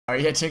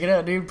Alright, yeah, check it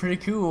out, dude. Pretty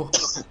cool.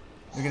 Look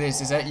at this.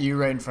 Is that you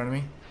right in front of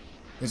me?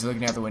 Is it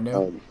looking out the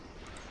window? Um,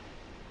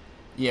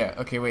 Yeah.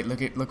 Okay. Wait.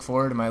 Look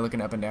forward. Am I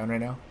looking up and down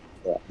right now?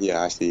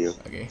 yeah, I see you.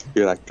 Okay.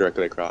 You're like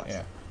directly across.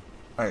 Yeah.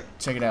 All right.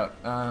 Check it out.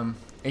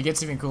 It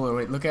gets even cooler.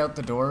 Wait. Look out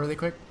the door really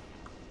quick.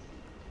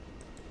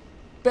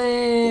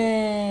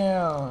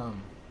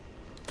 Bam!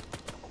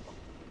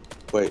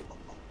 Wait.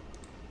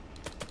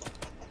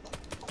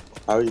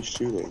 How are you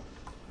shooting?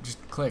 Just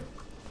click.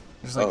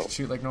 Just like Oh.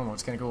 shoot like normal.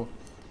 It's kind of cool.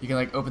 You can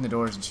like open the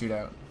doors and shoot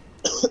out.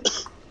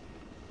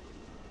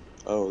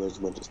 Oh, there's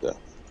a bunch of stuff.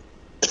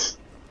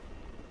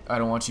 I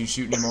don't want you to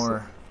shoot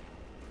anymore.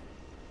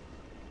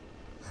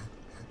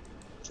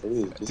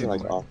 Maybe these are like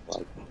work. off.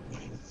 Like,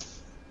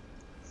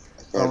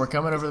 Oh, we're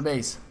coming over the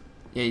base.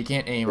 Yeah, you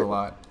can't aim a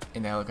lot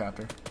in the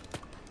helicopter.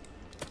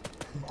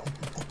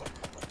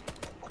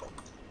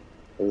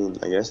 I mean,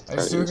 I guess. I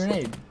just threw a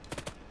grenade.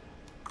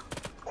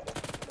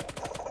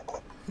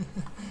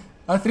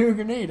 I threw a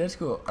grenade. That's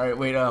cool. All right,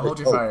 wait. Hold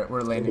your fire.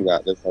 We're landing.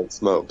 There's like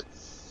smoke.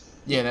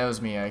 Yeah, that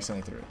was me. I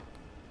accidentally threw it.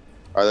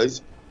 Are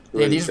these?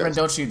 Yeah, these are.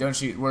 Don't shoot. Don't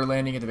shoot. We're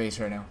landing at the base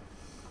right now.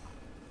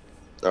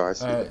 Oh, I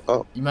see.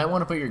 Oh, You might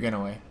want to put your gun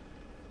away.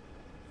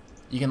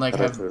 You can like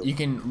have. You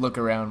can look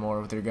around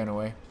more with your gun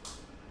away.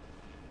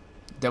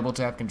 Double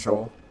tap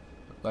control,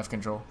 left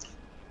control.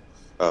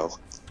 oh.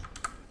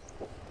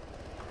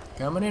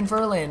 Coming in for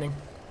a landing.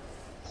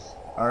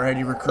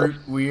 Alrighty, recruit.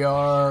 We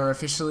are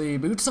officially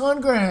boots on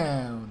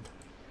ground.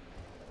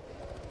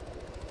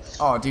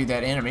 Oh, dude,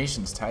 that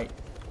animation's tight.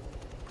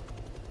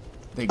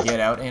 The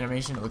get out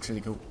animation, it looks really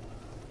cool.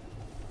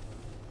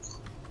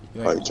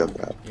 You Oh, you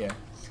jumped out. Yeah.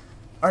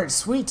 Alright,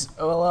 sweet.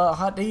 Well,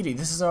 hot diggity.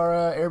 This is our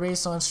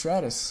airbase on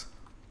Stratus.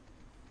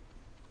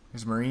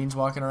 There's Marines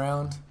walking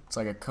around. It's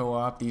like a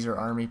co-op. These are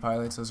Army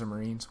pilots. Those are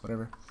Marines.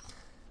 Whatever.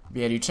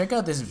 But yeah, dude, check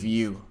out this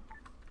view.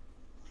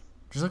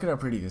 Just look at how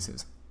pretty this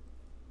is.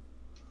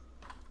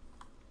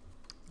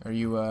 Are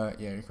you, yeah,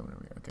 you're coming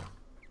over here. Okay.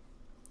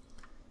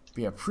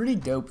 But yeah, pretty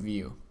dope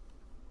view.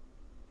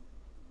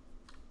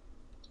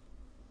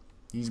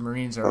 These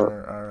Marines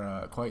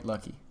are quite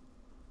lucky.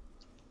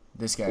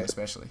 This guy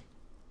especially.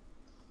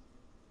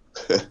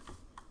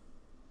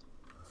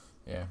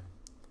 Yeah.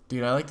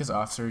 Dude, I like this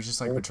officer. He's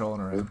just like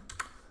patrolling around.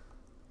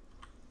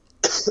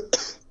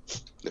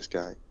 This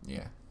guy.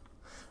 Yeah.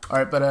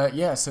 Alright, but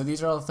yeah, so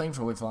these are all the things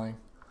we'll be flying.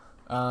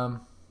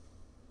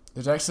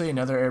 There's actually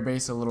another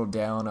airbase a little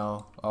down.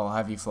 I'll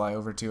have you fly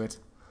over to it.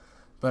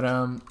 But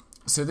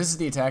so this is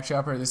the attack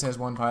chopper. This has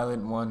one pilot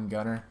and one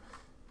gunner.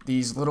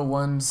 These little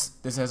ones,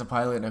 this has a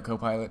pilot and a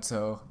co-pilot,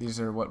 so these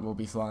are what we'll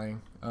be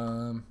flying.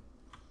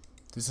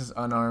 This is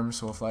unarmed,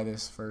 so we'll fly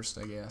this first,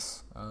 I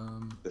guess.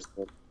 This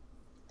one.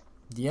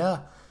 Yeah,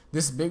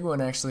 this big one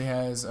actually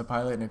has a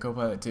pilot and a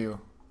co-pilot too.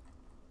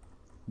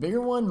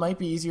 Bigger one might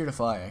be easier to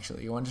fly,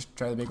 actually. You want to just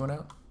try the big one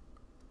out?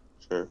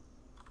 Sure.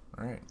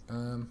 Alright,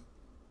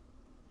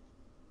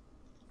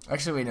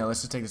 actually, wait, no,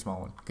 let's just take the small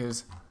one,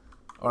 because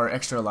our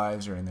extra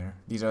lives are in there.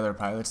 These other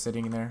pilots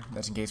sitting in there,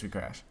 that's in case we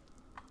crash.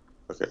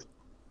 Okay.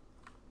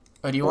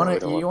 Oh, do you want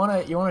to you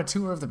want a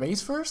tour of the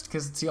base first?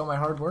 Because see all my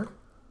hard work.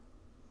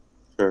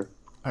 Sure.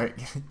 All right,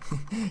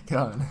 get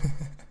on.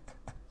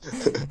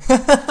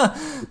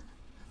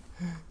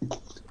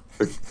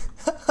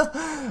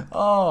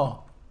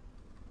 Oh,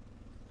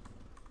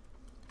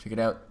 check it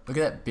out! Look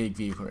at that big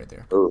vehicle right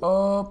there. Oh.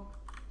 Oh,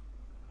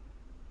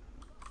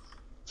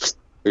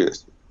 Look at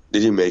this.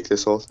 Did you make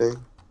this whole thing?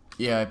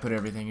 yeah, I put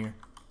everything here.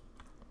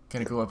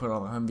 Kind of cool. I put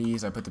all the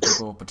Humvees. I put the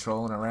people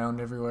patrolling around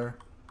everywhere.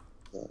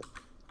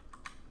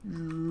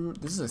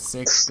 This is a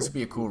sick. This would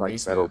be a cool Like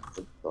race metal.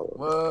 map.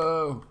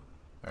 Whoa!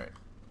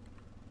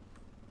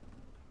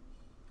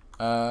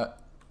 Alright.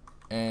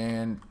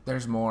 And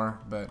there's more,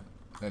 but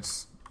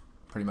that's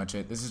pretty much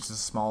it. This is just a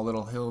small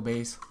little hill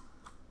base.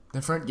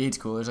 The front gate's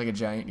cool. There's like a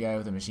giant guy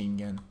with a machine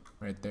gun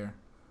right there.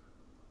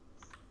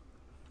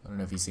 I don't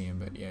know if you see him,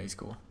 but yeah, he's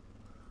cool.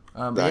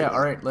 But yeah,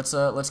 alright, let's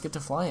get to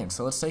flying.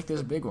 So let's take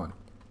this big one.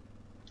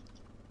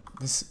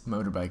 This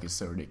motorbike is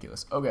so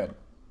ridiculous. Oh god.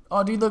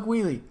 Oh dude, look,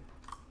 wheelie.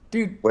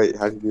 Dude, Wait,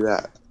 how'd you do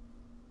that?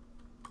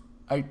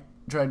 I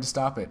tried to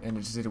stop it and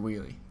it just did a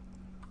wheelie.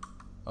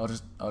 I'll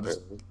just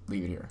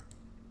leave it here.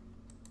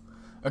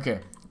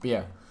 Okay, but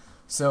yeah.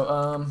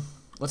 So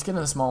let's get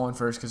in the small one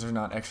first because there's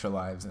not extra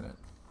lives in it.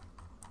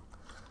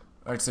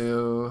 Alright,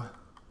 so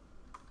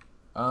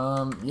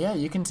yeah,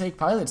 you can take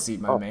pilot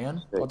seat, my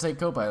man. Okay. I'll take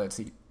co-pilot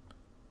seat.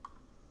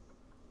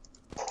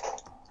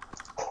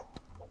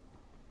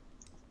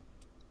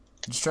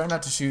 Just try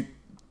not to shoot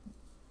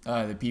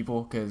the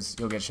people because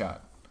you'll get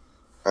shot.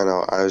 I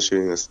know, I was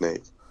shooting a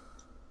snake.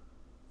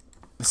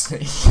 The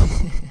snake.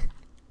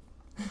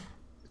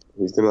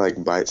 He's gonna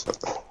like bite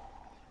something.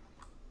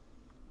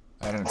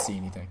 I don't see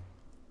anything.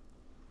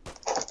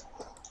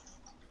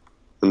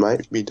 It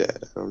might be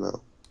dead, I don't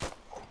know.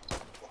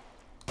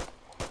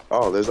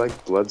 Oh, there's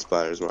like blood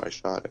splatters where I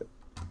shot it.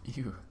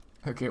 Ew.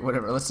 Okay,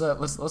 whatever. Let's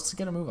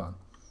get a move on.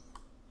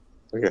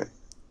 Okay.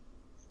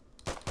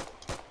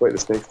 Wait, the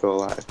snake's still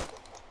alive.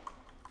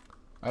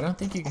 I don't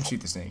think you can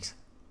shoot the snakes.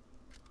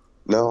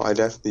 No, I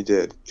definitely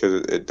did,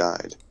 because it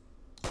died.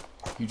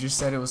 You just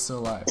said it was still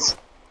alive.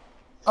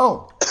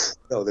 Oh!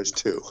 No, there's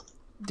two.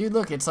 Dude,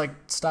 look, it's like,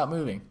 stop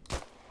moving.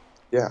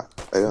 Yeah,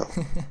 I know.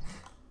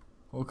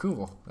 Well,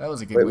 cool. That was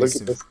a good Wait, look waste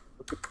at of... this.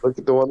 Look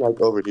at the one like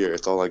over here.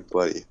 It's all like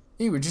bloody.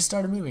 Ew, it just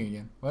started moving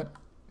again. What?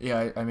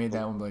 Yeah, I made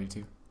that one bloody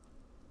too.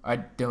 I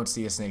don't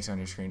see a snakes on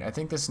your screen. I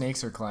think the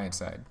snakes are client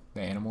side.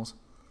 The animals.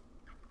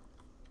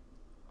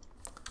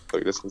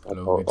 Look, this is like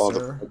Hello, good all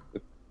sir.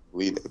 the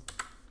bleeding.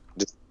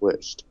 Just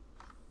squished.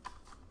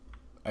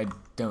 I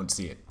don't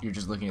see it. You're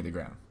just looking at the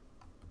ground.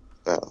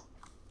 Oh.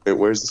 Wait,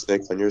 where's the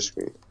snake on your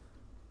screen?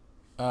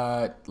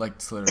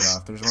 Like slithered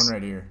off. There's one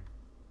right here.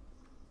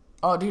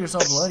 Oh, dude, it's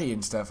all bloody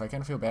and stuff. I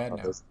kind of feel bad Oh,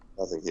 now. there's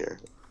nothing here.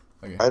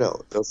 Okay. I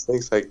know. Those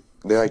snakes, like,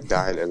 they like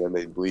died and then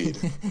they bleed.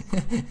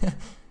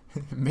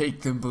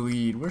 Make them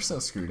bleed. We're so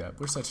screwed up.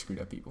 We're such screwed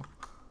up people.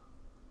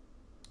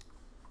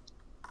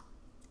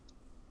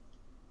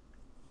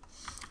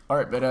 All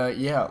right, but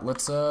yeah,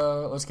 let's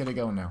get it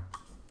going now.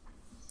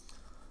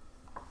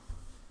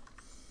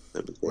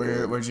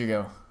 Where'd you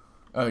go?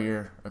 Oh,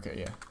 you're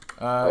okay.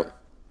 Yeah.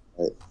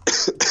 Right.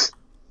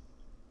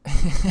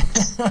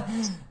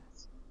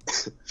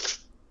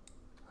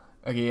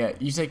 Okay, yeah.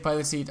 You take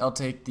pilot seat. I'll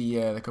take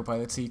the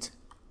co-pilot seat.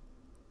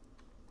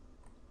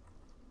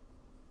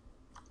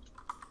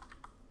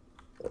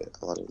 Wait,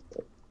 I want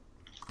to...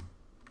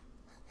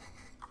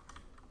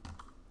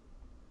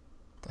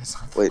 That's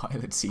not the Wait.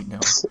 pilot seat, no.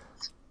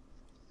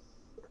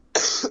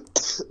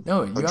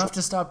 No, you have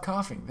to stop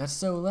coughing. That's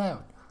so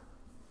loud.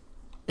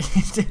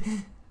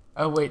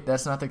 Oh wait,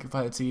 that's not the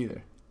pilot seat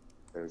either.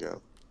 There we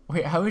go.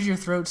 Wait, how is your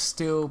throat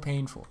still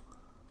painful?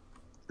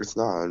 It's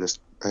not. I just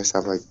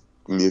have like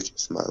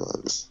mucus in my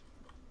lungs.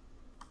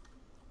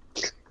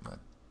 That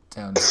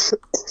sounds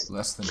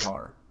less than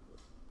par.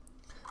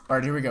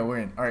 Alright, here we go. We're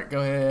in. Alright,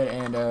 go ahead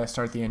and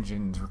start the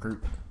engines,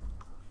 recruit.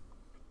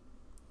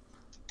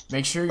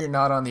 Make sure you're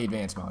not on the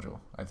advanced module.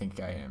 I think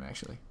I am,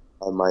 actually.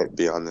 I might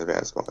be on the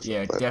advanced module.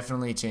 Yeah, but...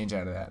 definitely change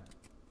out of that.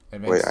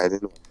 Wait, I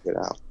didn't want to get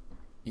out.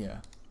 Yeah.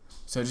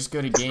 So just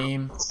go to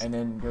game, and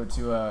then go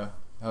to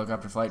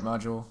helicopter flight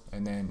module,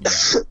 and then,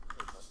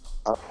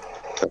 yeah.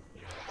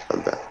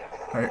 I'm back.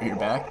 Alright, you're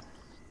back?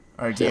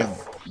 Alright,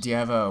 do you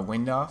have a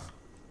wind off?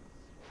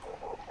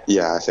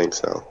 Yeah, I think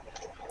so.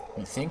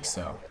 You think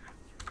so?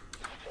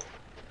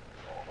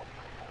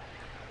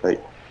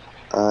 Like,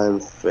 I'm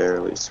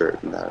fairly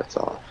certain that it's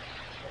off.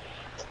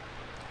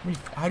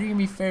 How do you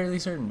be fairly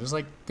certain? Just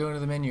like go into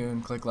the menu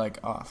and click like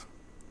off.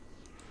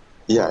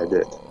 Yeah, I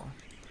did. Oh.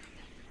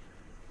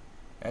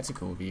 That's a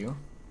cool view.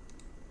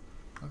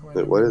 How come I Wait,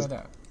 didn't what know is-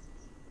 about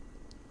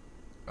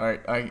that?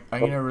 Alright, I'm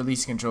gonna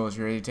release controls.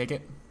 You ready to take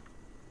it?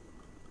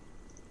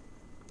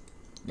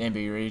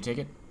 Nambu, you ready to take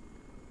it?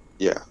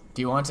 Yeah.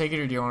 Do you want to take it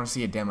or do you want to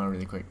see a demo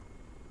really quick?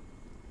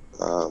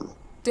 Um,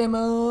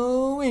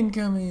 Demo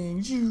incoming.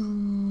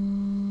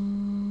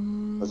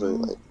 I was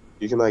like,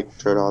 you can like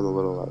turn on the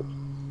little like.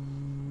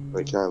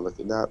 Wait, can I look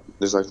at that?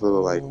 There's like a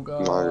little like Oh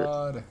monitor.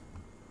 god.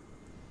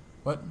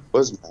 What? What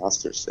is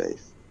master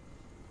safe?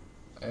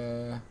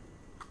 It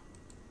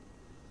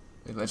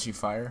lets you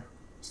fire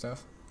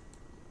stuff.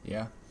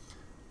 Yeah.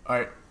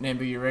 Alright,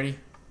 Nambu, you ready?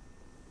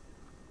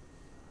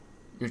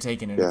 You're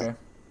taking it, Yeah. okay?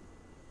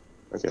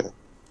 Okay.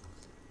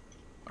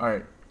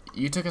 Alright.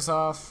 You took us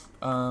off.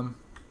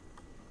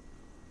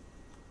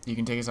 You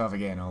can take us off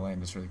again. I'll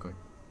land this really quick.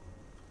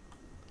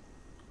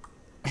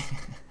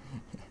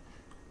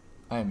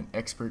 I am an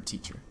expert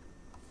teacher.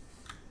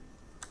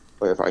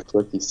 Wait, if I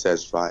click, he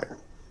says fire.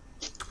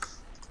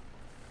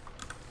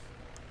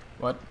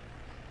 What?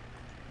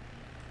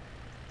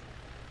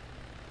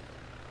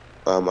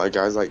 My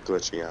guy's like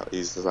glitching out.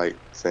 He's just like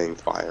saying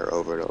fire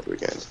over and over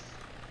again.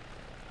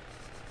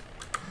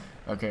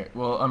 Okay,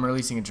 well, I'm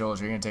releasing controls.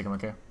 You're gonna take them,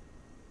 okay?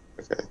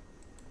 Okay.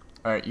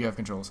 Alright, you have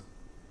controls.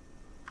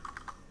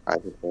 I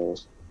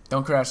propose.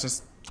 Don't crash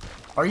this.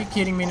 Are you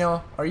kidding me,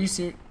 Noah? Are you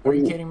serious? Are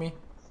you kidding me?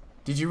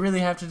 Did you really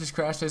have to just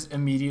crash this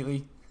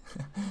immediately?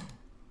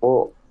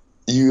 Well,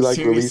 you like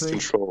release Seriously?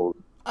 control.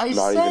 I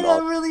Not said even I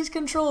on- released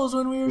controls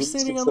when we were Release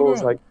sitting on the control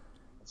is ground. like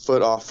a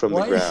foot off from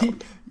Why? the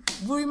ground.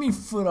 What do you mean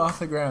foot off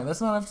the ground?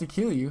 That's not enough to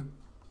kill you.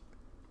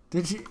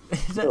 Did you?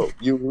 No,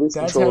 you release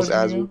That's controls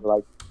how it as we go? were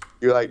like.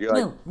 You're like.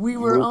 No, we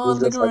were on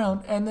the just, like-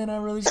 ground, and then I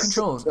released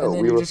controls, No, and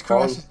then we you were just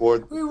falling crashed.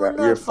 towards We the were ground.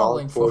 not We were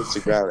falling towards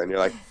the forward. ground, and you're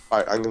like, all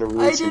right, I'm gonna I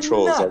release did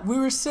controls. not. Like, We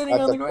were sitting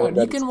at on the the point ground.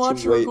 that You it's can too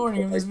watch the late recording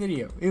to, of this like,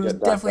 video. It was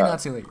get definitely back not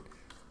up. too late.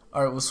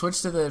 All right, we'll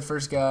switch to the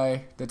first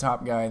guy, the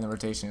top guy in the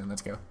rotation, and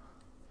let's go.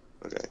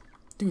 Okay.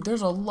 Dude,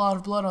 there's a lot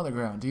of blood on the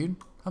ground, dude.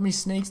 How many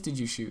snakes did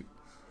you shoot?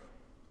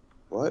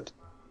 What?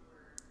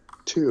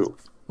 2.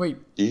 Wait,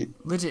 You,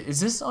 legit, is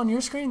this on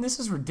your screen? This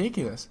is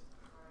ridiculous.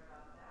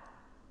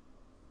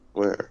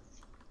 where?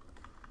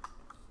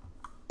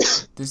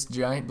 This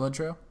giant blood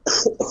trail?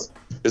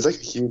 There's like a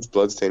huge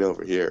blood stain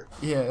over here,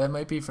 Yeah, that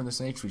might be from the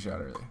snakes we shot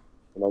earlier.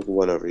 and like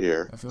one over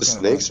here. I feel The kinda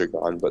snakes are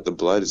gone, but the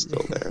blood is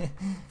still there.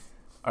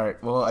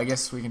 Alright, well, I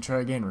guess we can try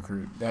again,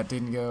 recruit. That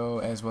didn't go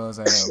as well as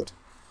I hoped.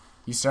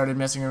 You started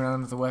messing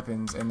around with the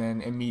weapons and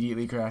then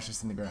immediately crashed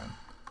us in the ground.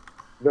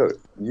 No,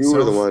 you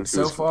were the one who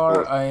So was far,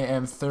 before. I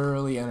am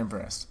thoroughly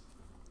unimpressed.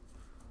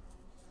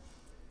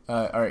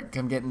 Alright,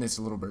 come get in this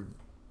little bird.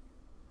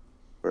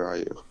 Where are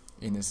you?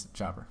 In this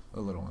chopper. A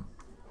little one.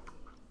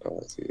 Oh,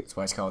 I see. That's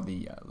why it's called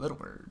the little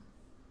bird.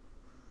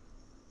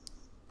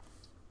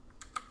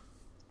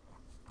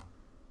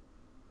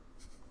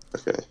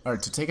 Okay.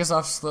 Alright, to take us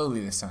off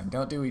slowly this time.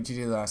 Don't do what you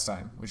did last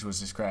time, which was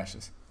just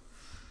crashes.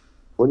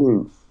 What do you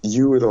mean?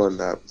 You were the one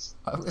that was...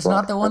 It's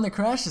not the one that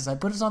crashes. I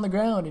put us on the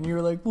ground, and you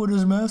were like, what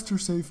does Master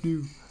Safe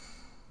do?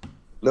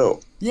 No.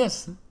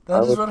 Yes,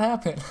 that is what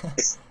happened.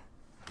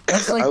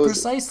 That's like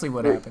precisely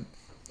what happened.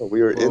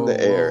 We were in the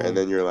air, whoa. and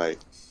then you're like...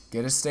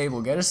 Get us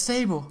stable, get us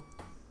stable.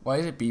 Why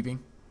is it beeping?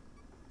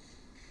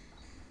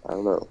 I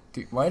don't know.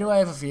 Dude, why do I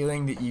have a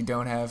feeling that you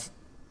don't have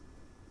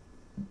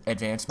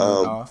advanced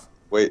mode off?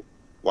 Wait,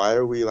 why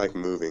are we, like,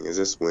 moving? Is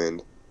this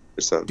wind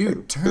or something?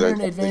 Dude,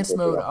 turn advanced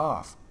mode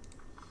off.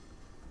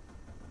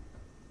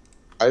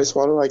 I just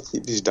want to, like,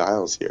 keep these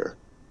dials here.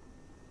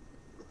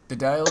 The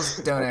dials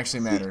don't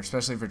actually matter,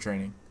 especially for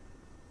training.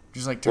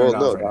 Just, like, turn it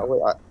off right now.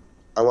 Way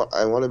I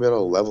want to be able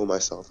to level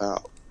myself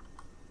out.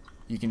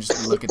 You can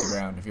just look at the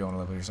ground if you want to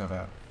level yourself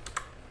out.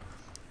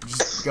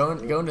 Just go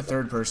into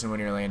third person when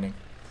you're landing.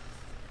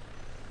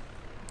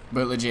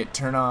 But legit,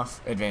 turn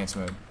off advanced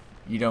mode.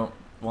 You don't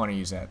want to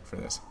use that for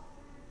this.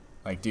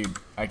 Like, dude,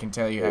 I can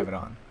tell you have it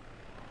on.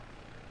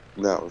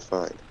 No, we're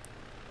fine.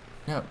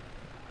 No.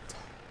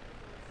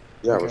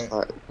 Yeah, Okay. we're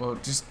fine. Well,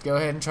 just go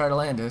ahead and try to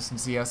land us and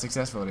see how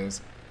successful it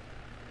is.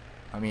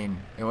 I mean,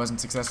 it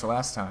wasn't successful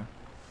last time.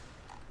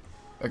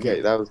 Okay,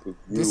 Yeah, that was you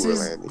were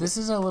landing. This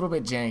is a little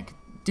bit jank.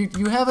 Dude,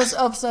 you have us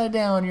upside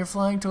down. You're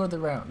flying toward the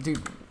ground.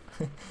 Dude,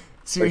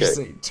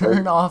 seriously, Okay.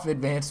 turn off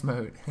advanced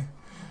mode.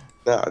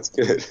 No, it's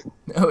good.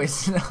 No,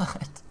 it's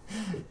not.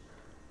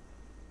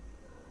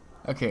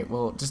 Okay,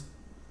 well, just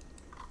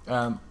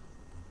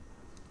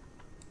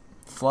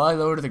fly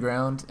lower to the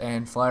ground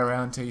and fly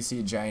around until you see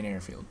a giant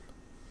airfield.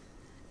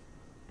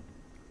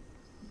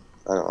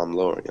 I know, I'm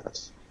lowering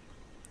us.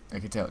 I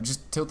can tell.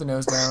 Just tilt the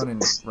nose down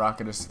and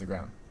rocket us to the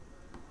ground.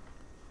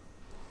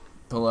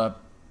 Pull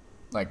up,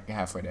 like,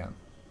 halfway down.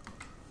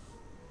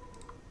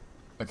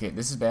 Okay,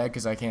 this is bad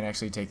because I can't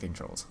actually take the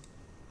controls.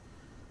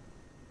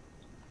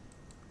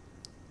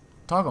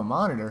 Toggle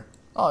monitor?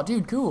 Oh,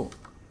 dude, cool.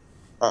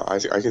 Oh, I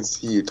can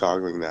see you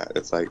toggling that.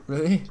 It's like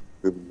Really?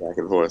 moving back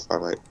and forth.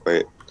 I'm like,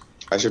 wait,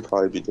 I should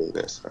probably be doing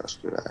this. I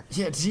should do that.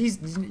 Yeah,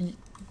 jeez.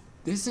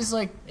 This is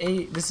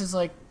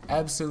like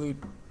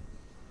absolute,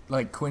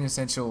 like,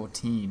 quintessential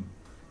teen.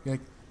 You're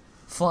like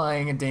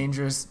flying a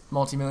dangerous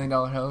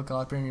multi-million-dollar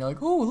helicopter, and you're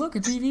like, oh, look, a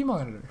TV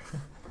monitor.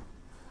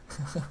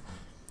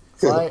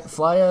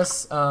 fly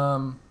us.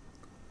 Yeah,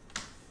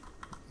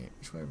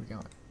 which way are we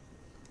going?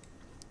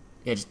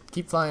 Yeah, just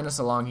keep flying us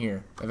along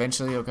here.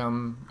 Eventually, you'll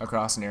come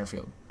across an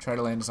airfield. Try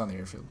to land us on the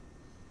airfield.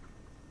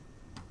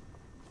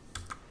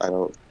 I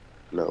don't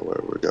know where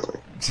we're going.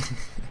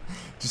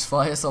 Just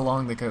fly us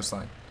along the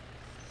coastline.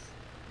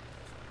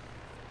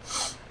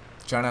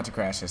 Try not to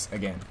crash us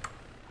again.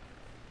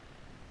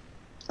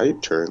 How do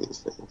you turn these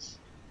things?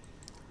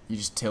 You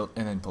just tilt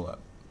and then pull up.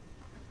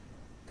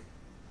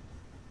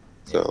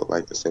 So,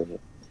 like the same.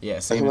 Yeah,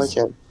 same I as...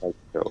 can't, like,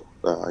 no.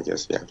 I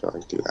guess you have to,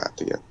 like, do that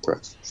to get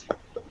thrust and stuff.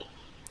 But...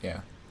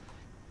 Yeah.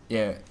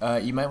 Yeah,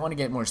 you might want to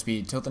get more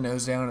speed. Tilt the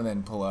nose down and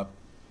then pull up.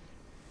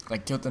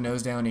 Like, tilt the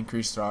nose down,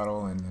 increase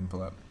throttle, and then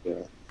pull up.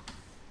 Yeah.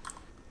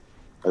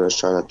 I'm just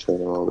trying to turn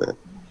a little bit.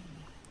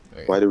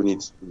 Okay. Why do we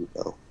need speed,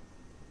 though?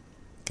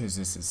 Because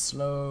this is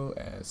slow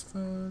as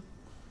fuck.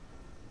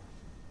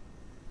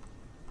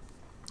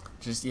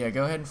 Just, yeah,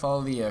 go ahead and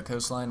follow the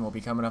coastline. We'll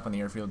be coming up on the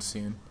airfield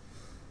soon.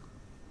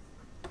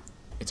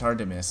 It's hard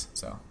to miss,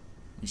 so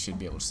you should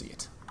be able to see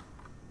it.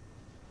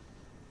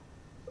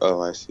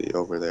 Oh, I see.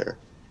 Over there.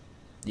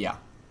 Yeah.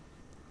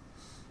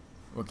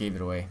 What gave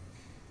it away?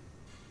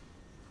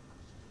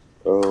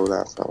 Oh,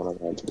 that's not what I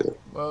wanted to do.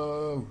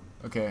 Whoa.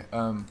 Okay,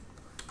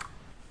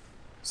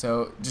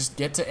 so just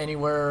get to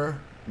anywhere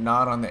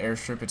not on the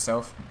airstrip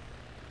itself.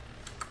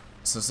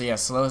 So yeah,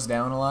 slow us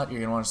down a lot.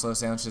 You're going to want to slow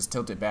us down. So just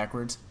tilt it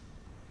backwards.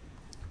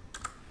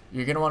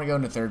 You're going to want to go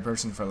into third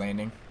person for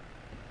landing.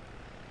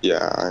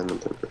 Yeah, I'm in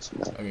third person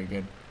now. Okay,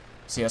 good.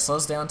 So yeah, slow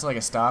us down to like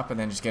a stop and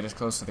then just get us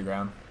close to the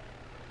ground.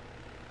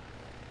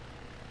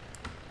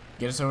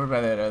 Get us over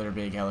by that other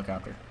big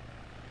helicopter.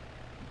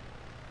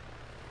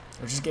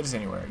 Or just get us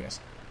anywhere, I guess.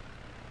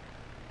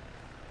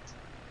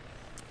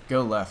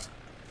 Go left.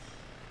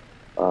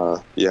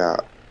 Yeah.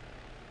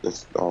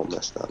 It's all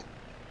messed up.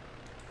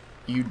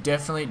 You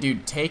definitely,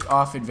 dude, take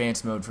off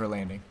advanced mode for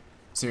landing.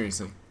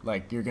 Seriously.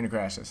 Like, you're gonna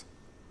crash us.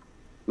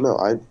 No,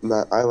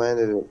 I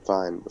landed it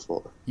fine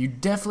before. You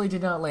definitely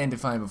did not land it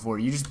fine before.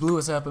 You just blew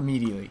us up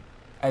immediately.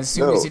 As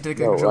soon as you took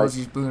the controls,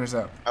 you just blew us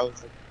up. I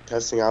was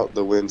testing out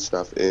the wind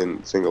stuff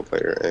in single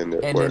player, and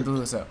it worked. Then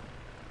blew us up.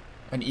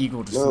 An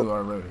eagle just flew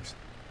our rotors.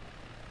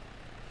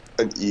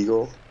 An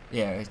eagle?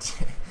 Yeah,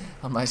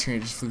 on my screen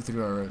it just flew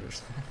through our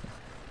rotors.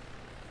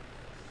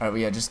 Alright, well,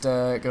 yeah, just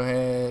go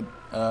ahead,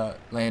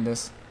 land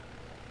us.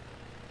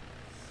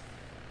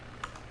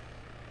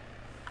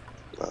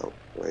 Oh,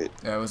 wait.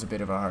 That was a bit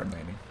of a hard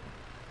landing.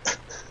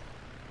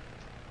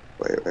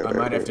 Wait. I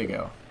might have to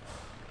go.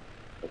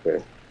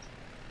 Okay.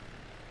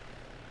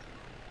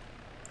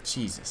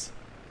 Jesus.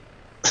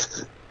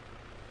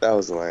 That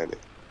was a landing.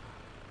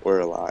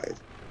 We're alive.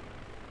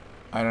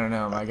 I don't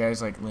know. My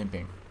guy's like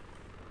limping.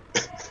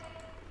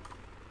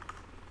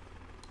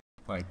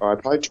 Like, Oh, I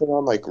probably turn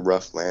on like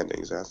rough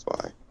landings. That's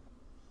why.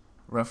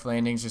 rough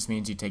landings just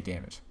means you take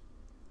damage.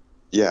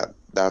 Yeah,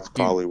 that's Dude,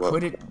 probably what.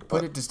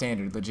 put it to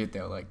standard, legit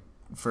though, like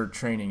for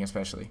training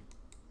especially.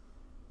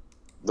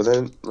 But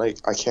then, like,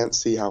 I can't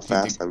see how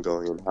fast Dude. I'm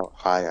going and how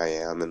high I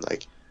am, and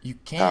like You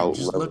how can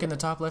just level. look in the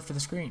top left of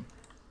the screen.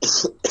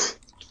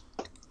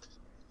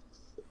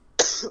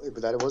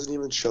 But that wasn't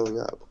even showing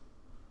up.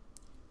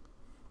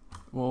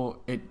 Well,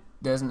 it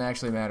doesn't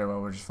actually matter while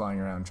we're just flying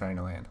around trying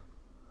to land.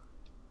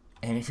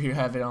 And if you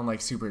have it on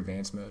like super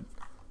advanced mode,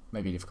 it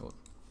might be difficult.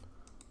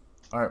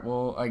 Alright,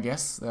 well, I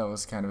guess that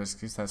was kind of a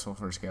successful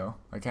first go.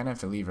 I kind of have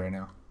to leave right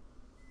now.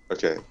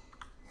 Okay.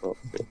 Oh,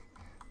 okay.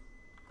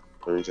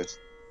 Let me just.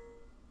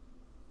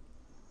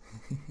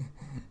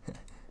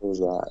 What was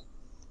that?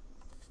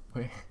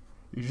 Wait,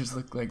 you just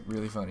look like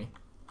really funny.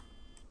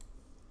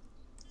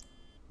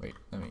 Wait,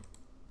 let me.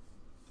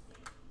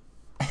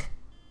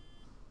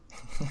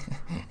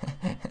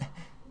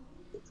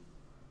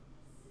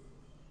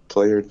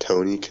 Player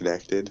Tony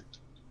connected.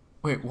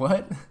 Wait,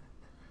 what?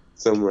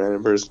 Some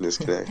random person is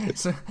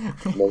connected.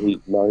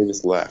 Now he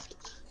just left.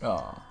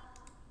 Oh.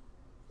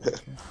 Okay.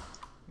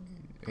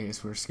 I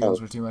guess our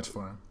skills were too much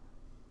for him.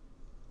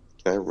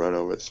 Can I run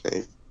over the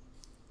snake?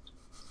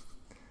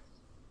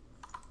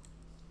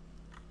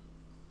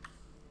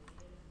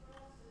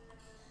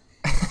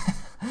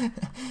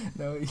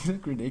 No, you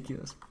look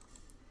ridiculous.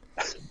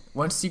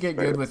 Once you get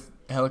good with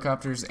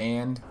helicopters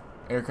and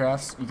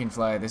aircrafts, you can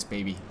fly this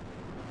baby.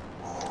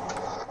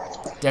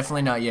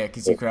 Definitely not yet,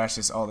 because you crash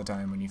this all the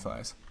time when you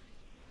flies.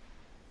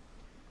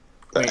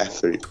 The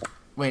F3.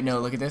 Wait, no,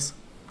 look at this.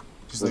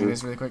 Just look at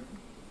this really quick.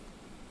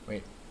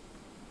 Wait.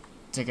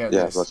 Check out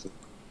Yeah, this.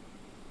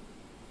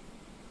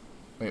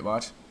 Wait,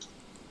 watch.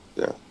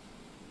 Yeah.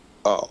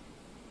 Oh.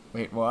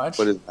 Wait, watch.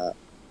 What is that?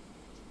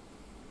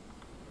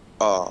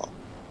 Oh.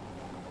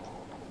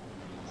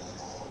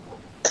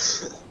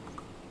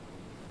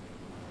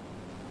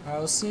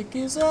 How sick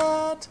is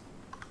that?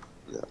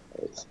 Yeah.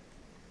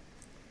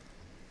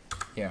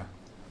 Yeah.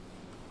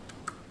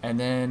 And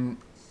then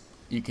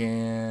you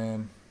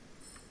can.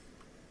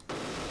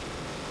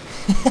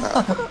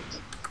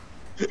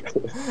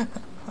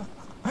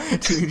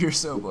 Dude, you're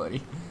so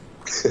bloody.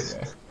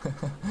 Okay.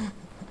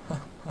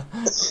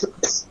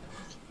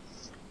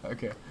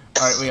 Okay.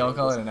 Alright, I'll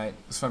call it a night.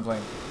 It was fun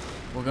playing.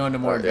 We'll go into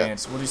more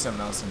advanced. Yeah. We'll do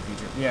something else in the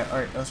future. Yeah,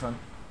 alright, that was fun.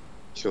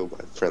 Killed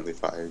by friendly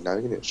fire. Now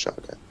you're gonna get shot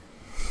at.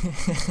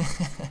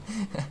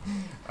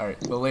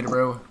 Alright, well, later,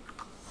 bro.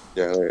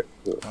 Yeah, alright.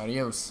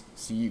 Adios.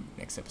 See you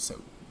next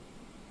episode.